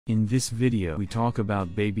In this video we talk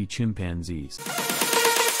about baby chimpanzees.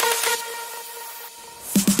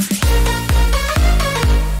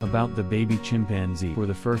 About the baby chimpanzee. For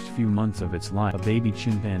the first few months of its life, a baby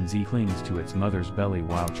chimpanzee clings to its mother's belly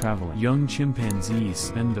while traveling. Young chimpanzees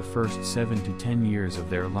spend the first 7 to 10 years of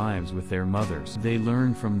their lives with their mothers. They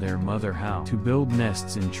learn from their mother how to build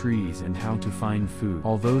nests in trees and how to find food.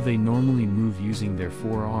 Although they normally move using their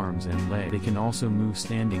forearms and legs, they can also move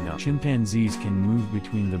standing up. Chimpanzees can move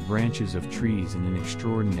between the branches of trees in an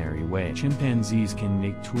extraordinary way. Chimpanzees can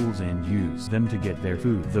make tools and use them to get their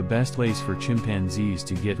food. The best place for chimpanzees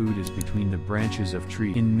to get food is between the branches of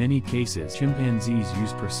trees. In many cases, chimpanzees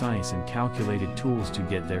use precise and calculated tools to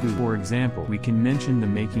get their food. For example, we can mention the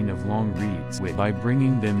making of long reeds, which, by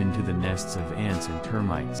bringing them into the nests of ants and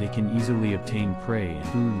termites, they can easily obtain prey and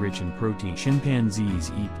food rich in protein.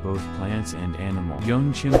 Chimpanzees eat both plants and animals.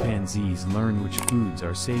 Young chimpanzees learn which foods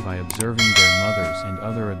are safe by observing their mothers and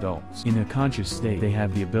other adults. In a conscious state, they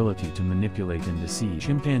have the ability to manipulate and deceive.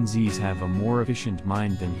 Chimpanzees have a more efficient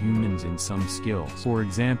mind than humans in some skills. For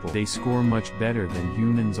example, they score much better than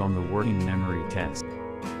humans on the working memory test.